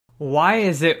Why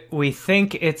is it we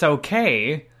think it's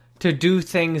okay to do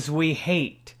things we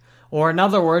hate? Or in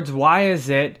other words, why is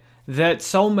it that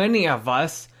so many of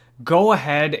us go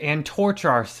ahead and torture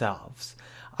ourselves?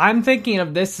 I'm thinking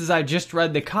of this as I just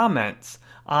read the comments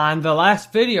on the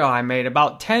last video I made.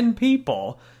 About 10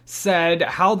 people said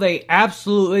how they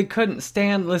absolutely couldn't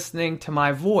stand listening to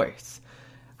my voice.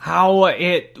 How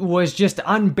it was just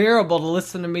unbearable to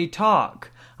listen to me talk.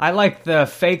 I like the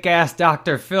fake-ass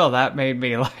Dr. Phil. That made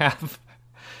me laugh.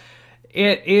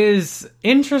 It is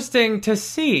interesting to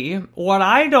see what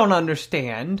I don't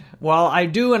understand. Well, I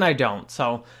do and I don't.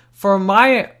 So, for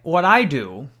what I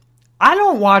do, I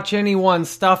don't watch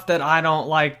anyone's stuff that I don't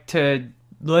like to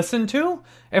listen to.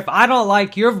 If I don't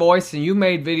like your voice and you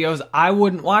made videos, I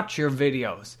wouldn't watch your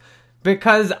videos.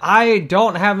 Because I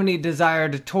don't have any desire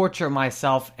to torture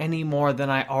myself any more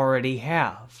than I already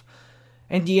have.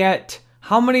 And yet,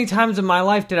 how many times in my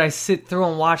life did I sit through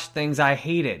and watch things I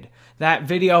hated? That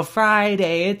video,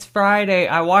 Friday, it's Friday.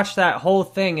 I watched that whole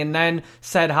thing and then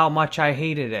said how much I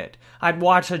hated it. I'd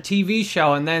watch a TV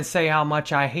show and then say how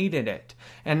much I hated it.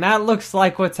 And that looks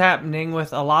like what's happening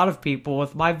with a lot of people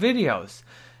with my videos.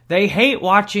 They hate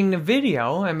watching the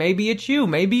video, and maybe it's you.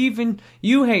 Maybe even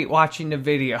you hate watching the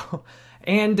video.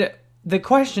 And the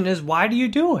question is, why do you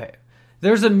do it?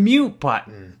 There's a mute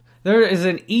button. There is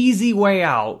an easy way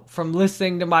out from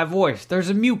listening to my voice.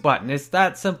 There's a mute button. It's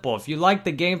that simple. If you like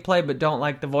the gameplay but don't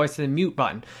like the voice, there's a mute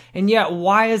button. And yet,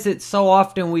 why is it so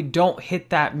often we don't hit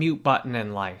that mute button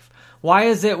in life? Why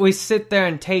is it we sit there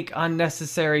and take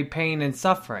unnecessary pain and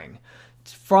suffering?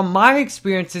 From my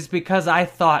experience, it's because I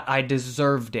thought I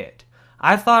deserved it.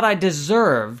 I thought I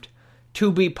deserved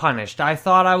to be punished. I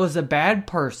thought I was a bad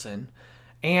person.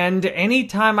 And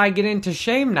anytime I get into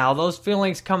shame now, those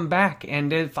feelings come back.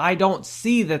 And if I don't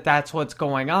see that that's what's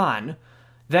going on,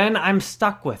 then I'm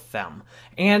stuck with them.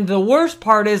 And the worst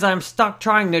part is I'm stuck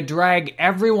trying to drag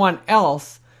everyone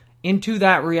else into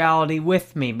that reality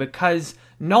with me, because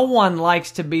no one likes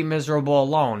to be miserable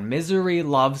alone. Misery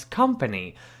loves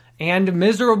company. And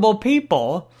miserable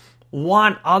people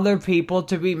want other people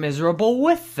to be miserable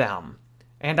with them.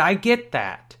 And I get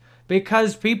that.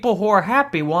 Because people who are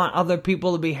happy want other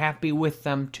people to be happy with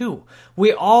them too.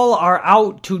 We all are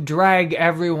out to drag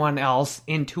everyone else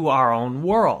into our own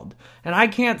world. And I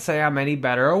can't say I'm any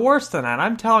better or worse than that.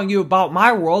 I'm telling you about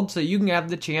my world so you can have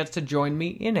the chance to join me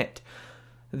in it.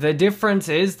 The difference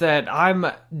is that I'm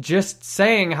just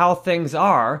saying how things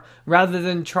are rather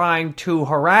than trying to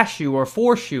harass you or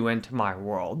force you into my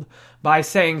world by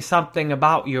saying something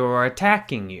about you or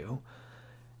attacking you.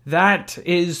 That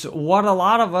is what a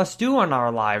lot of us do in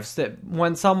our lives, that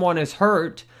when someone is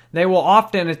hurt, they will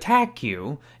often attack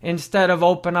you instead of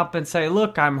open up and say,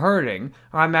 look, I'm hurting,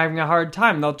 or I'm having a hard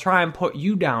time. They'll try and put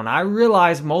you down. I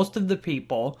realize most of the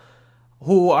people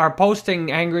who are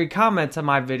posting angry comments on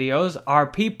my videos are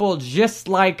people just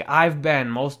like I've been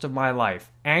most of my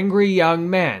life. Angry young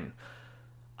men.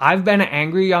 I've been an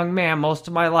angry young man most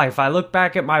of my life. I look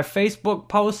back at my Facebook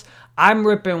posts, I'm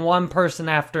ripping one person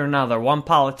after another, one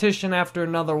politician after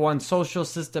another, one social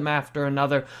system after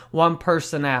another, one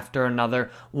person after another,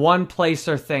 one place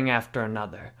or thing after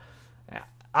another.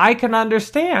 I can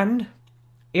understand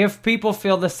if people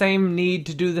feel the same need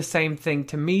to do the same thing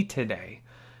to me today,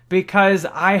 because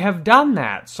I have done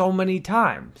that so many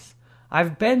times.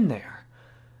 I've been there.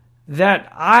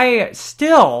 That I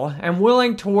still am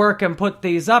willing to work and put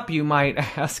these up, you might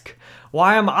ask.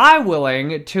 Why am I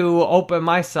willing to open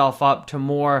myself up to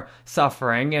more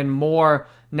suffering and more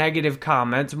negative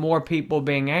comments, more people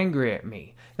being angry at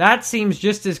me? That seems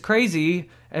just as crazy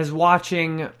as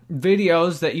watching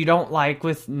videos that you don't like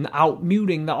without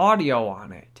muting the audio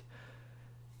on it.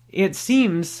 It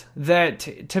seems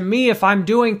that, to me, if I'm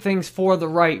doing things for the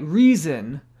right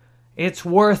reason, it's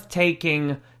worth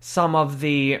taking some of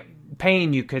the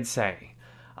pain, you could say.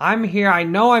 I'm here, I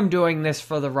know I'm doing this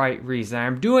for the right reason.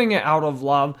 I'm doing it out of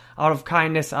love, out of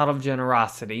kindness, out of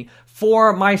generosity,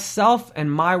 for myself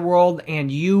and my world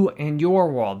and you and your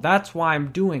world. That's why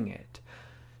I'm doing it.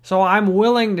 So I'm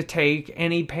willing to take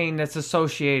any pain that's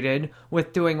associated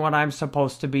with doing what I'm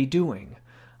supposed to be doing.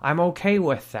 I'm okay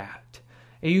with that.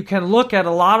 You can look at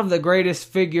a lot of the greatest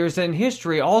figures in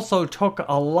history also took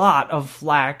a lot of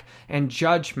flack and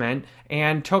judgment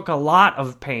and took a lot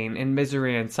of pain and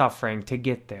misery and suffering to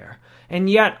get there. And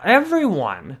yet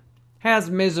everyone has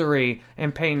misery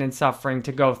and pain and suffering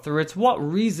to go through. It's what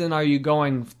reason are you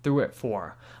going through it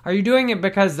for? Are you doing it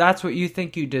because that's what you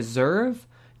think you deserve?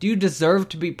 Do you deserve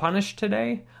to be punished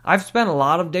today? I've spent a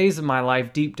lot of days of my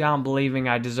life deep down believing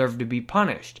I deserve to be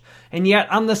punished. And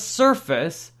yet on the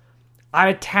surface, I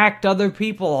attacked other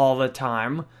people all the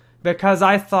time because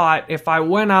I thought if I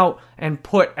went out and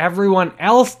put everyone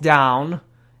else down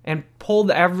and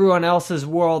pulled everyone else's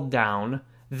world down,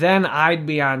 then I'd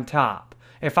be on top.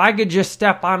 If I could just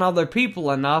step on other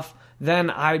people enough, then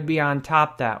I'd be on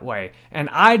top that way. And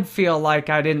I'd feel like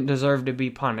I didn't deserve to be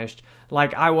punished,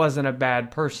 like I wasn't a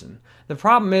bad person. The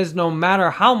problem is, no matter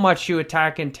how much you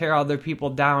attack and tear other people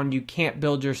down, you can't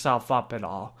build yourself up at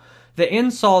all. The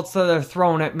insults that are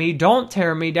thrown at me don't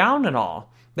tear me down at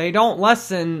all. They don't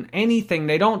lessen anything.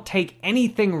 They don't take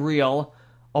anything real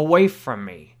away from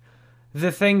me.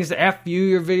 The things, F you,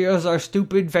 your videos are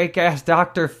stupid, fake-ass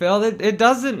Dr. Phil, it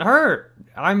doesn't hurt.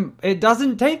 It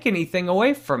doesn't take anything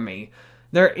away from me.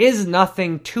 There is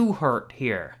nothing to hurt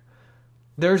here.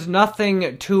 There's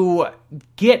nothing to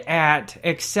get at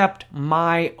except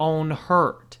my own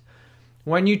hurt.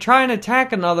 When you try and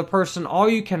attack another person, all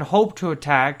you can hope to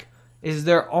attack is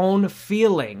their own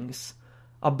feelings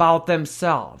about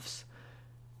themselves.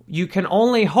 You can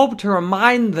only hope to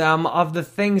remind them of the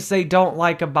things they don't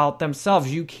like about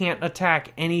themselves. You can't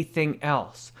attack anything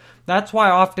else. That's why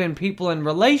often people in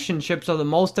relationships are the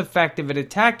most effective at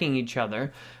attacking each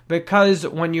other, because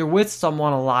when you're with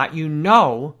someone a lot, you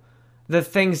know the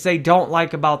things they don't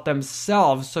like about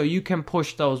themselves, so you can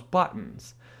push those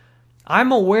buttons.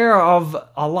 I'm aware of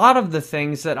a lot of the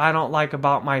things that I don't like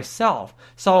about myself.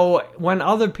 So when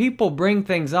other people bring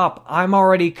things up, I'm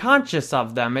already conscious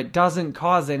of them. It doesn't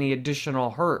cause any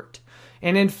additional hurt.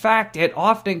 And in fact, it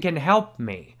often can help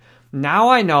me. Now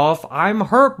I know if I'm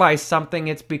hurt by something,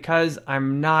 it's because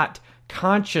I'm not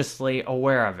consciously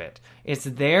aware of it. It's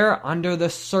there under the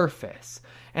surface.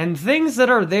 And things that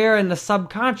are there in the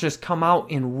subconscious come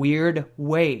out in weird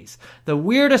ways. The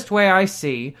weirdest way I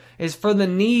see is for the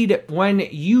need when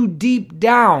you deep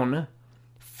down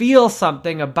feel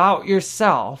something about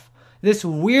yourself, this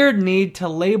weird need to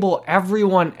label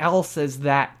everyone else as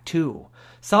that too.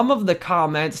 Some of the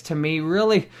comments to me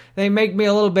really, they make me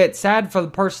a little bit sad for the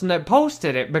person that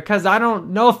posted it, because I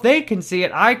don't know if they can see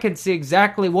it. I can see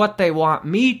exactly what they want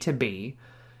me to be,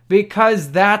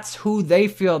 because that's who they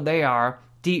feel they are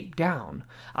deep down.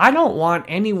 I don't want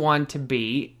anyone to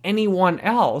be anyone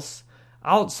else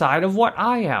outside of what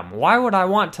I am. Why would I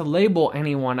want to label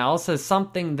anyone else as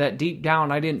something that deep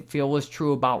down I didn't feel was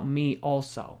true about me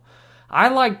also? I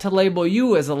like to label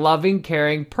you as a loving,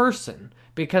 caring person,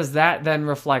 because that then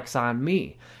reflects on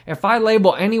me. If I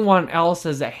label anyone else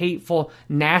as a hateful,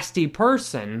 nasty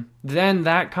person, then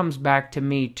that comes back to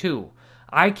me too.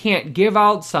 I can't give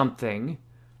out something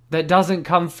that doesn't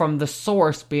come from the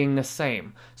source being the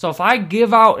same. So if I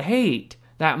give out hate,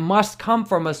 that must come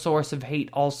from a source of hate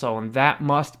also, and that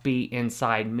must be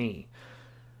inside me.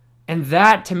 And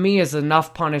that, to me, is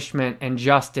enough punishment and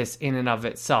justice in and of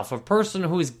itself. A person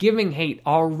who is giving hate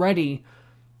already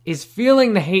is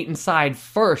feeling the hate inside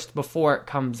first before it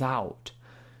comes out.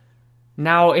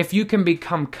 Now, if you can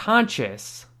become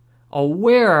conscious,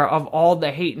 aware of all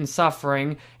the hate and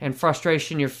suffering and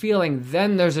frustration you're feeling,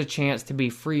 then there's a chance to be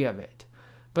free of it.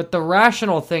 But the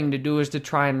rational thing to do is to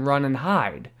try and run and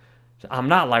hide. I'm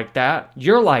not like that.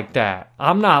 You're like that.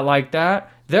 I'm not like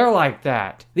that. They're like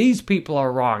that. These people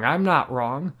are wrong. I'm not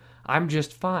wrong. I'm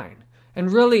just fine.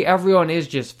 And really, everyone is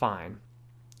just fine.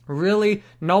 Really,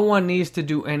 no one needs to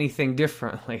do anything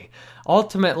differently.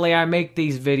 Ultimately, I make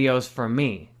these videos for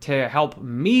me, to help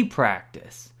me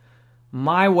practice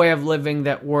my way of living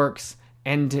that works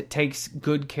and takes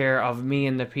good care of me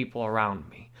and the people around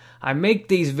me. I make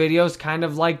these videos kind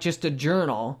of like just a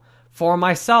journal for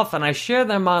myself, and I share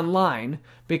them online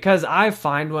because I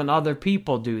find when other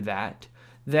people do that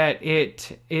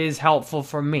it is helpful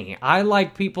for me. I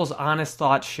like people's honest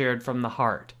thoughts shared from the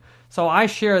heart. So I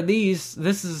share these.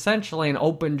 This is essentially an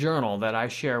open journal that I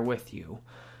share with you,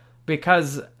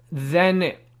 because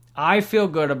then I feel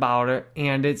good about it,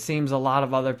 and it seems a lot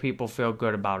of other people feel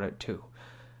good about it too.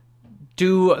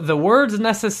 Do the words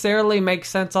necessarily make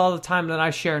sense all the time that I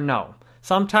share? No.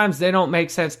 Sometimes they don't make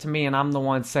sense to me, and I'm the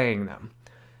one saying them.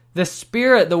 The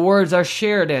spirit the words are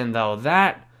shared in, though,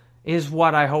 that is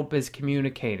what I hope is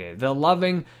communicated. The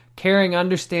loving, caring,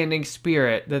 understanding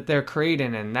spirit that they're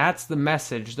creating, and that's the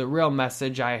message, the real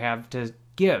message I have to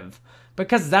give,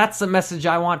 because that's the message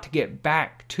I want to get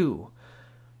back to.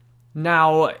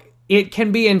 Now, it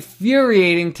can be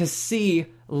infuriating to see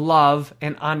love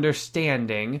and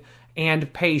understanding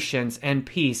and patience and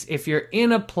peace if you're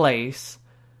in a place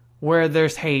where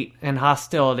there's hate and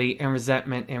hostility and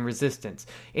resentment and resistance.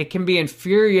 It can be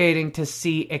infuriating to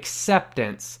see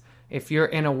acceptance if you're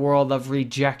in a world of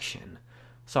rejection.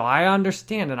 So I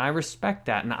understand and I respect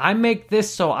that. And I make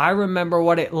this so I remember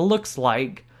what it looks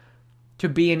like to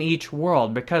be in each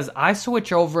world, because I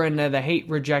switch over into the hate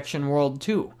rejection world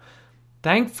too.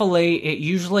 Thankfully, it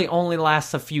usually only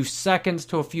lasts a few seconds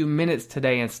to a few minutes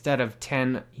today instead of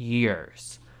 10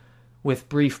 years, with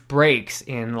brief breaks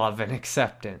in love and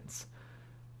acceptance.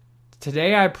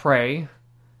 Today I pray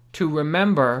to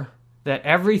remember that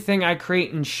everything I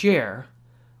create and share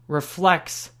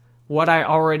reflects what I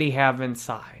already have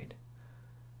inside.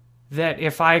 That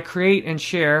if I create and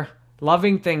share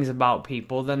loving things about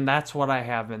people, then that's what I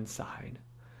have inside.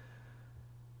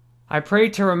 I pray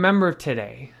to remember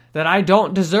today that I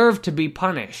don't deserve to be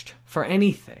punished for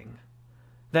anything.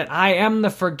 That I am the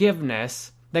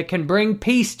forgiveness that can bring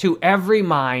peace to every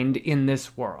mind in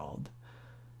this world.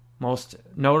 Most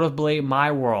notably,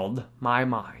 my world, my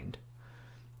mind.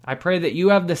 I pray that you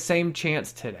have the same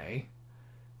chance today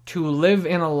to live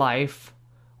in a life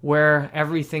where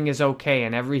everything is okay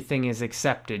and everything is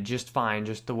accepted just fine,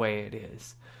 just the way it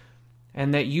is.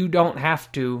 And that you don't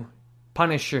have to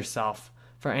punish yourself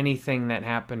for anything that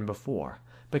happened before,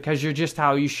 because you're just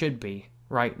how you should be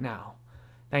right now.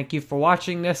 Thank you for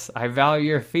watching this. I value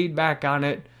your feedback on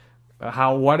it,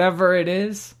 whatever it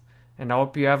is, and I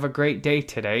hope you have a great day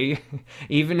today.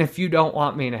 Even if you don't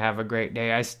want me to have a great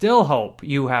day, I still hope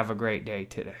you have a great day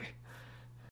today.